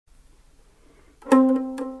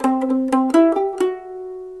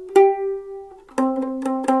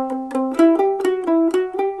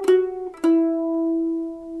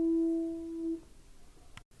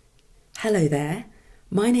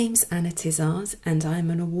My name's Anna Tizard and I'm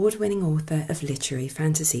an award-winning author of literary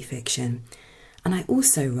fantasy fiction, and I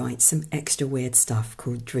also write some extra weird stuff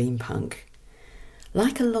called dreampunk.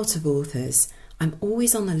 Like a lot of authors, I'm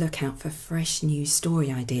always on the lookout for fresh new story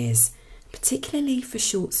ideas, particularly for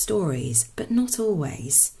short stories, but not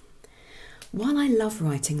always. While I love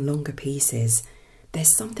writing longer pieces,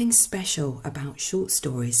 there's something special about short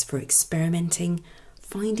stories for experimenting,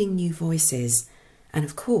 finding new voices, and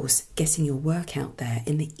of course getting your work out there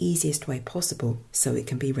in the easiest way possible so it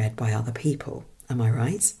can be read by other people. Am I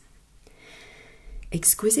right?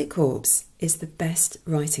 Exquisite Corpse is the best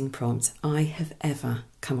writing prompt I have ever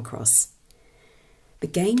come across. The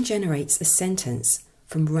game generates a sentence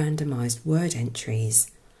from randomised word entries,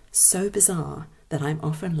 so bizarre that I'm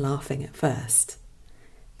often laughing at first.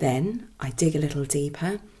 Then I dig a little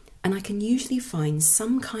deeper and I can usually find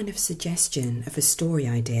some kind of suggestion of a story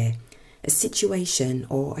idea, a situation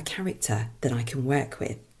or a character that I can work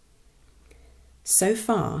with. So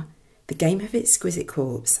far, the game of Exquisite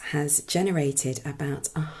Corpse has generated about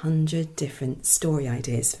 100 different story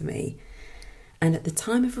ideas for me, and at the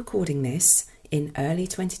time of recording this, in early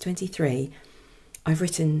 2023, I've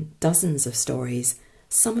written dozens of stories,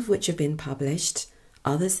 some of which have been published,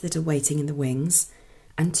 others that are waiting in the wings,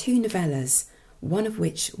 and 2 novellas, one of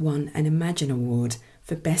which won an Imagine Award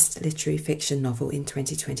for Best Literary Fiction Novel in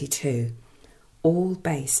 2022, all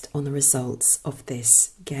based on the results of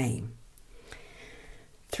this game.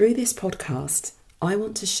 Through this podcast, I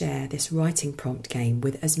want to share this writing prompt game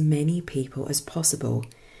with as many people as possible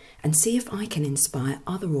and see if I can inspire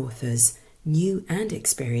other authors, new and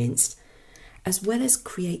experienced, as well as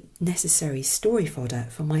create necessary story fodder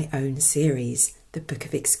for my own series, The Book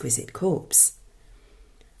of Exquisite Corpse.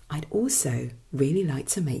 I'd also really like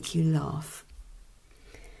to make you laugh.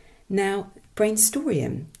 Now,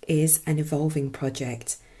 Brainstoryum is an evolving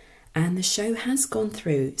project, and the show has gone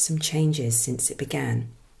through some changes since it began.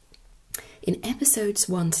 In episodes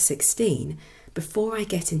 1 to 16, before I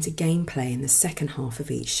get into gameplay in the second half of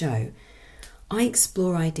each show, I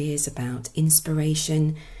explore ideas about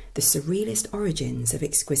inspiration, the surrealist origins of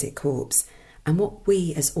Exquisite Corpse, and what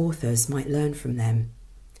we as authors might learn from them.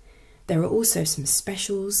 There are also some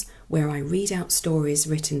specials where I read out stories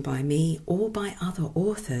written by me or by other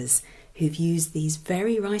authors who've used these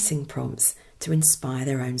very writing prompts to inspire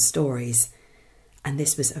their own stories. And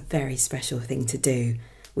this was a very special thing to do,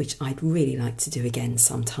 which I'd really like to do again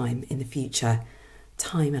sometime in the future,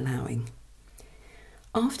 time allowing.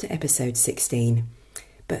 After episode 16,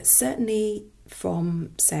 but certainly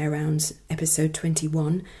from, say, around episode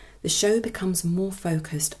 21, the show becomes more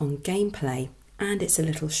focused on gameplay and it's a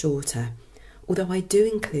little shorter, although I do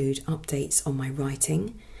include updates on my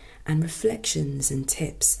writing and reflections and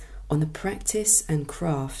tips on the practice and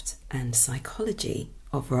craft and psychology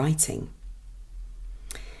of writing.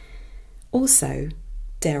 Also,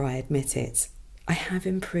 dare I admit it, I have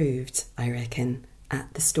improved, I reckon,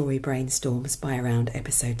 at the story brainstorms by around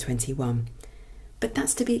episode 21. But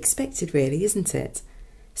that's to be expected really, isn't it?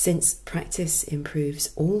 Since practice improves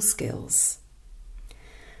all skills.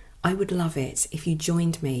 I would love it if you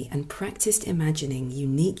joined me and practiced imagining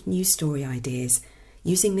unique new story ideas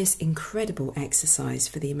using this incredible exercise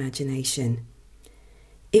for the imagination.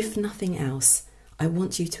 If nothing else, I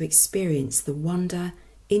want you to experience the wonder,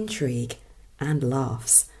 intrigue, and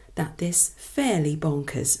laughs that this fairly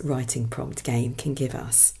bonkers writing prompt game can give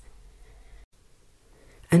us.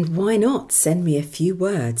 And why not send me a few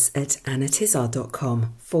words at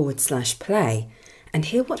annatizard.com/play and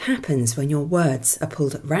hear what happens when your words are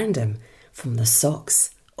pulled at random from the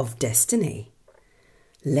socks of destiny.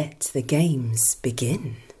 Let the games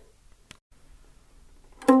begin.